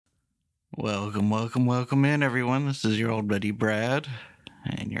Welcome in, everyone. This is your old buddy Brad,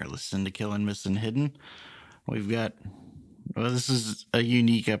 and you're listening to Killing, Missing, Hidden. This is a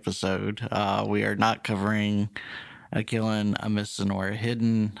unique episode. We are not covering a killing, a missing, or a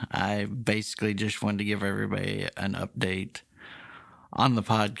hidden. I basically just wanted to give everybody an update on the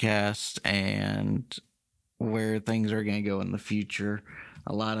podcast and where things are going to go in the future.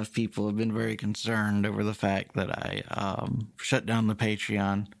 A lot of people have been very concerned over the fact that I shut down the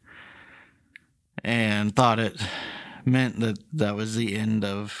Patreon and thought it meant that was the end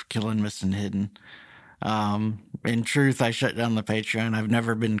of Killing, Missing, Hidden. In truth, I shut down the Patreon. I've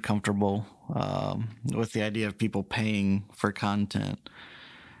never been comfortable with the idea of people paying for content.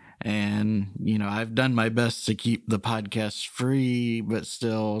 And, I've done my best to keep the podcast free, but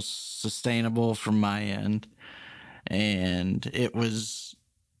still sustainable from my end. And it was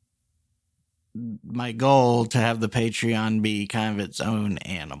my goal to have the Patreon be kind of its own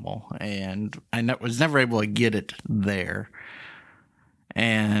animal. And I was never able to get it there.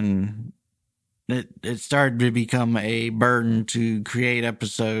 And it started to become a burden to create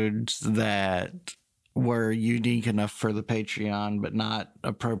episodes that were unique enough for the Patreon, but not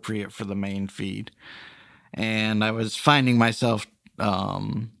appropriate for the main feed. And I was finding myself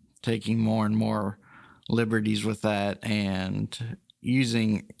taking more and more liberties with that and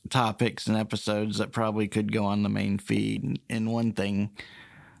using topics and episodes that probably could go on the main feed. And one thing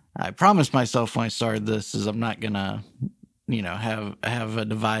I promised myself when I started this is I'm not going to have a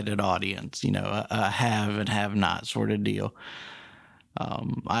divided audience, a have and have not sort of deal.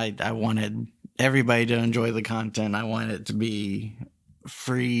 I wanted everybody to enjoy the content. I want it to be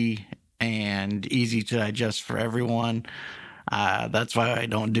free and easy to digest for everyone. That's why I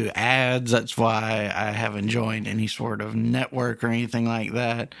don't do ads. That's why I haven't joined any sort of network or anything like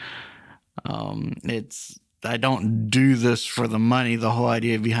that. I don't do this for the money. The whole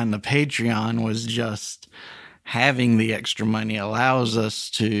idea behind the Patreon was just having the extra money allows us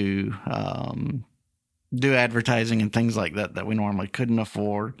to do advertising and things like that we normally couldn't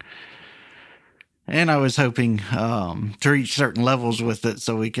afford. And I was hoping to reach certain levels with it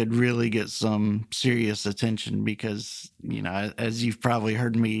so we could really get some serious attention because, as you've probably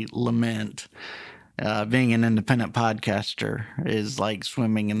heard me lament, being an independent podcaster is like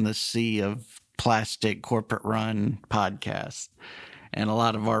swimming in the sea of plastic corporate-run podcasts. And a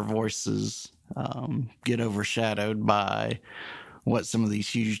lot of our voices get overshadowed by what some of these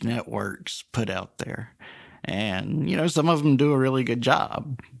huge networks put out there. And, some of them do a really good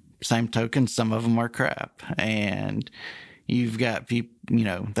job. Same token, some of them are crap. And you've got people,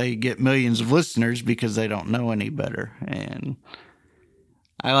 they get millions of listeners because they don't know any better. And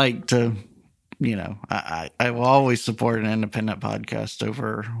I like to, I will always support an independent podcast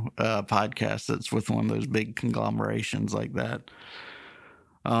over a podcast that's with one of those big conglomerations like that.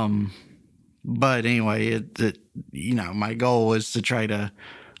 But anyway, my goal was to try to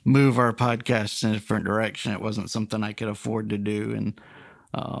move our podcast in a different direction. It wasn't something I could afford to do. And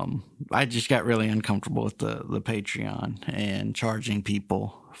I just got really uncomfortable with the Patreon and charging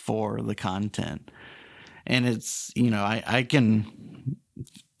people for the content. And it's, I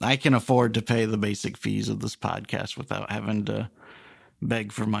can afford to pay the basic fees of this podcast without having to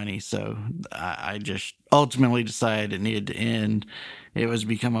beg for money. So I just ultimately decided it needed to end. It was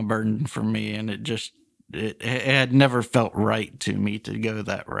become a burden for me, and it had never felt right to me to go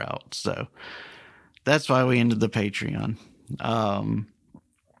that route. So that's why we ended the Patreon.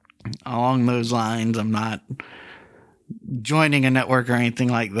 Along those lines, I'm not joining a network or anything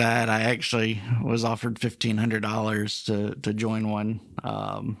like that. I actually was offered $1,500 to join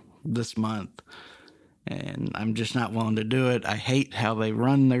one this month, and I'm just not willing to do it. I hate how they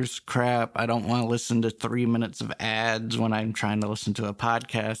run their crap. I don't want to listen to 3 minutes of ads when I'm trying to listen to a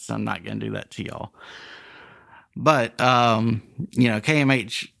podcast. So I'm not going to do that to y'all. But,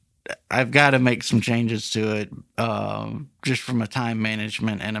 KMH, I've got to make some changes to it, just from a time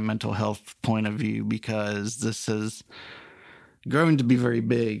management and a mental health point of view, because this has grown to be very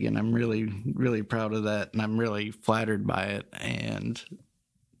big, and I'm really, really proud of that, and I'm really flattered by it and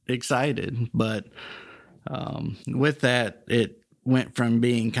excited. But with that, it went from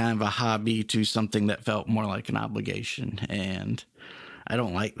being kind of a hobby to something that felt more like an obligation, and I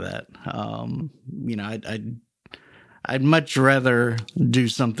don't like that. I'd much rather do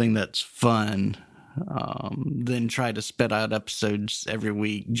something that's fun than try to spit out episodes every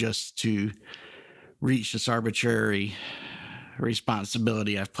week just to reach this arbitrary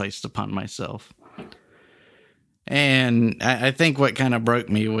responsibility I've placed upon myself. And I think what kind of broke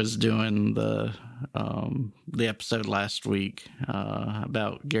me was doing the the episode last week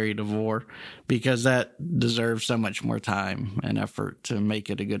about Gary DeVore, because that deserves so much more time and effort to make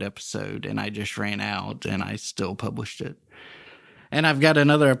it a good episode. And I just ran out and I still published it. And I've got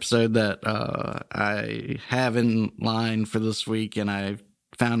another episode that I have in line for this week, and I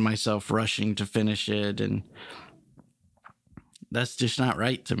found myself rushing to finish it, and that's just not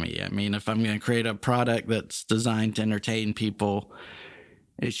right to me. I mean, if I'm going to create a product that's designed to entertain people,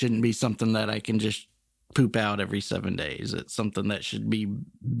 it shouldn't be something that I can just poop out every 7 days. It's something that should be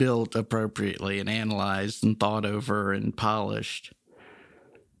built appropriately and analyzed and thought over and polished.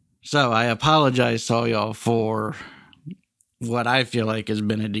 So I apologize to all y'all for what I feel like has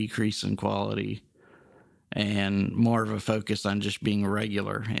been a decrease in quality and more of a focus on just being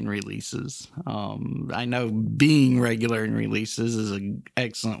regular in releases. I know being regular in releases is an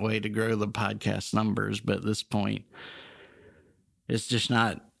excellent way to grow the podcast numbers, but at this point, it's just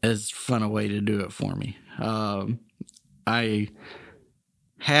not as fun a way to do it for me. I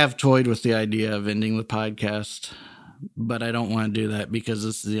have toyed with the idea of ending the podcast, but I don't want to do that because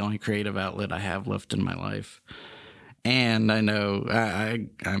this is the only creative outlet I have left in my life. And I know, I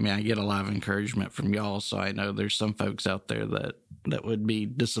mean, I get a lot of encouragement from y'all, so I know there's some folks out there that would be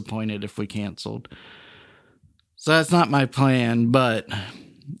disappointed if we canceled. So that's not my plan, but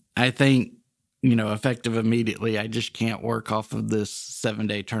I think, effective immediately, I just can't work off of this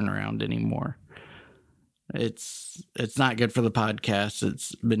 7-day turnaround anymore. It's not good for the podcast.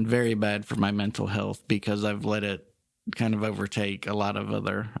 It's been very bad for my mental health because I've let it kind of overtake a lot of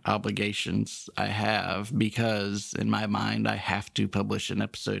other obligations I have, because in my mind I have to publish an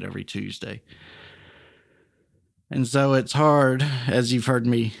episode every Tuesday. And so it's hard, as you've heard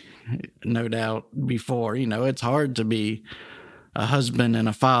me no doubt before, it's hard to be a husband and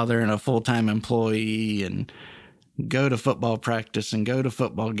a father and a full-time employee and go to football practice and go to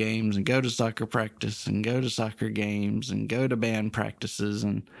football games and go to soccer practice and go to soccer games and go to band practices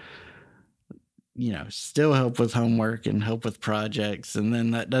and still help with homework and help with projects. And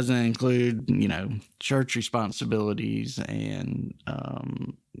then that doesn't include, church responsibilities and,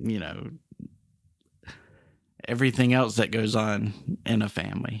 everything else that goes on in a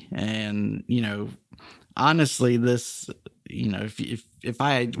family. And, honestly, this, if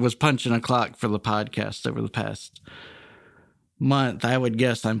I was punching a clock for the podcast over the past month, I would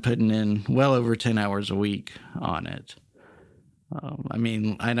guess I'm putting in well over 10 hours a week on it. I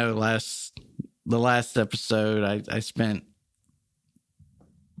know the last episode, I spent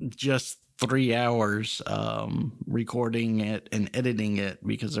just 3 hours recording it and editing it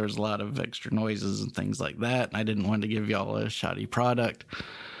because there was a lot of extra noises and things like that. And I didn't want to give y'all a shoddy product.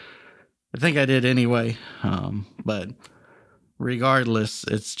 I think I did anyway. But regardless,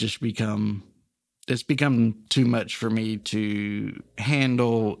 it's become too much for me to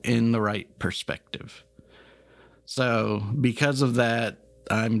handle in the right perspective. So because of that,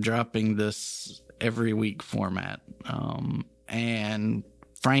 I'm dropping this every week format. And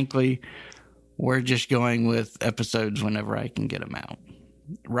frankly, we're just going with episodes whenever I can get them out.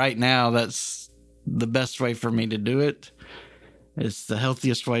 Right now, that's the best way for me to do it. It's the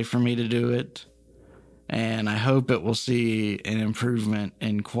healthiest way for me to do it. And I hope it will see an improvement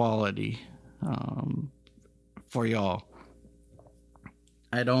in quality for y'all.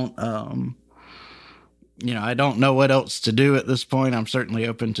 I don't know what else to do at this point. I'm certainly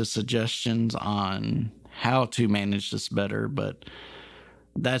open to suggestions on how to manage this better, but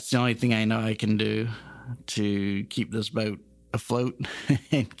that's the only thing I know I can do to keep this boat afloat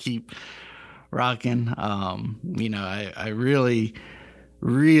and keep rocking. I really,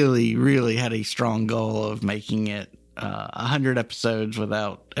 really, really had a strong goal of making it 100 episodes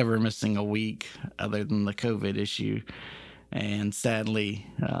without ever missing a week other than the COVID issue. And sadly,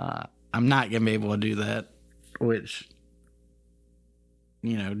 I'm not going to be able to do that, which,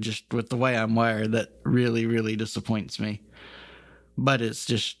 just with the way I'm wired, that really, really disappoints me. But it's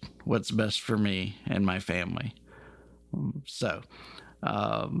just what's best for me and my family. So,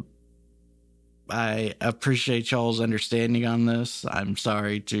 I appreciate y'all's understanding on this. I'm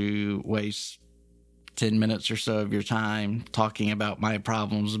sorry to waste 10 minutes or so of your time talking about my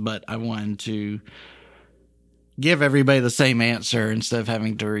problems, but I wanted to give everybody the same answer instead of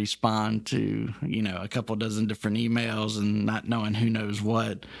having to respond to, a couple dozen different emails and not knowing who knows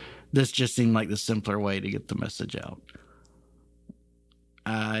what. This just seemed like the simpler way to get the message out.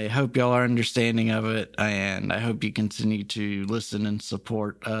 I hope y'all are understanding of it, and I hope you continue to listen and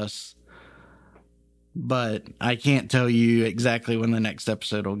support us. But I can't tell you exactly when the next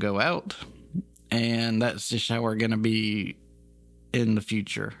episode will go out, and that's just how we're going to be in the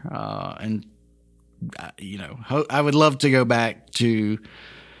future. I would love to go back to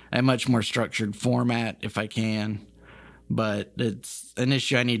a much more structured format if I can. But it's an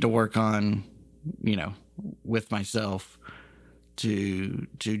issue I need to work on, with myself to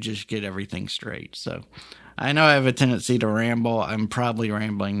just get everything straight. So I know I have a tendency to ramble. I'm probably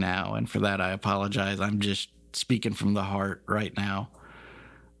rambling now, and for that I apologize. I'm just speaking from the heart right now.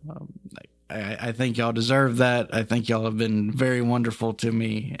 I think y'all deserve that. I think y'all have been very wonderful to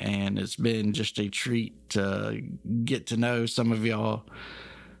me, and it's been just a treat to get to know some of y'all,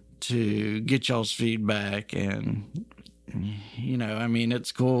 to get y'all's feedback. And,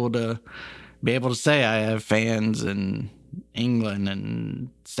 it's cool to be able to say I have fans in England and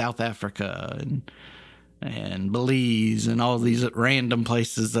South Africa and Belize and all these random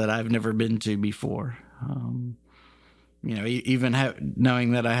places that I've never been to before. Even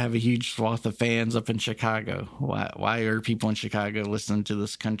knowing that I have a huge swath of fans up in Chicago. Why are people in Chicago listening to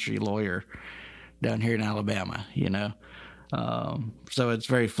this country lawyer down here in Alabama? So it's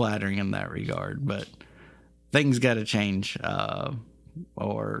very flattering in that regard. But things got to change,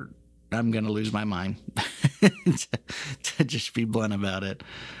 or I'm going to lose my mind. To just be blunt about it.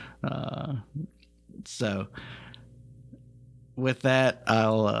 So with that,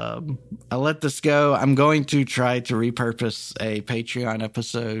 I'll let this go. I'm going to try to repurpose a Patreon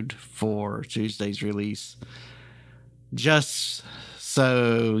episode for Tuesday's release, just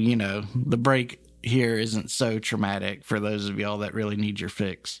so the break here isn't so traumatic for those of y'all that really need your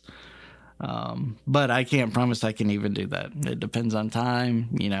fix. But I can't promise I can even do that. It depends on time.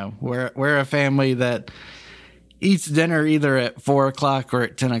 We're a family that eats dinner either at 4:00 or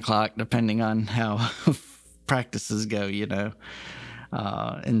at 10:00, depending on how practices go,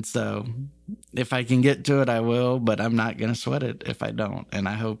 and so if I can get to it, I will, but I'm not going to sweat it if I don't. And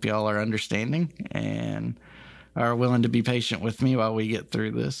I hope y'all are understanding and are willing to be patient with me while we get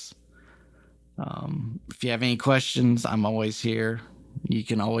through this. If you have any questions, I'm always here. You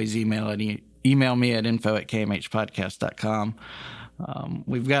can always email me at info@kmhpodcast.com.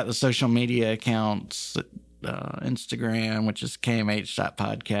 We've got the social media accounts, Instagram, which is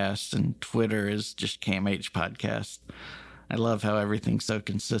kmh.podcast, and Twitter is just kmhpodcast. I love how everything's so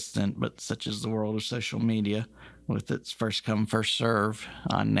consistent, but such is the world of social media with its first come, first serve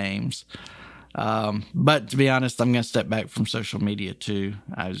on names. But to be honest, I'm going to step back from social media too.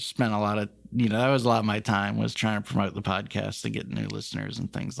 I've spent a lot of, that was a lot of my time was trying to promote the podcast and get new listeners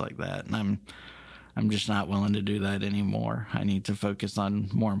and things like that. And I'm just not willing to do that anymore. I need to focus on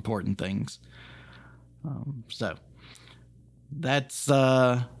more important things. So that's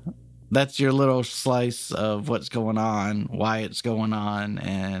your little slice of what's going on, why it's going on,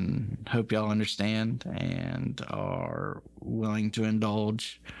 and hope y'all understand and are willing to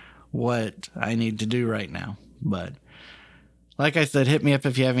indulge what I need to do right now. But like I said, hit me up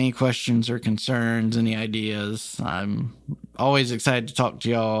if you have any questions or concerns, any ideas. I'm always excited to talk to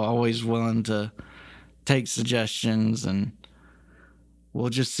y'all, always willing to take suggestions, and we'll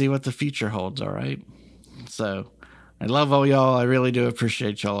just see what the future holds, all right? So I love all y'all. I really do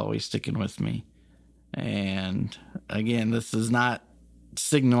appreciate y'all always sticking with me. And again, this is not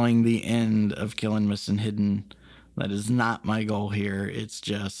signaling the end of Killing Missing Hidden. That is not my goal here. It's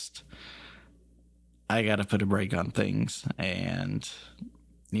just I got to put a break on things, and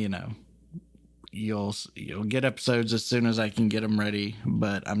you'll get episodes as soon as I can get them ready,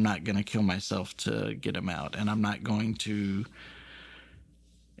 but I'm not going to kill myself to get them out, and I'm not going to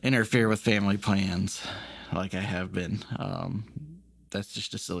interfere with family plans like I have been. That's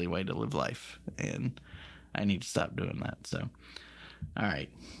just a silly way to live life, and I need to stop doing that. So, all right.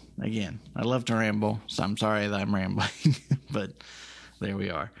 Again, I love to ramble, so I'm sorry that I'm rambling, but there we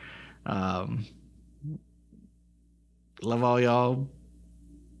are. Love all y'all.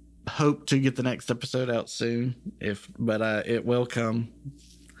 Hope to get the next episode out soon, but it will come.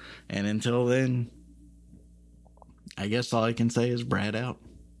 And until then, I guess all I can say is Brad out.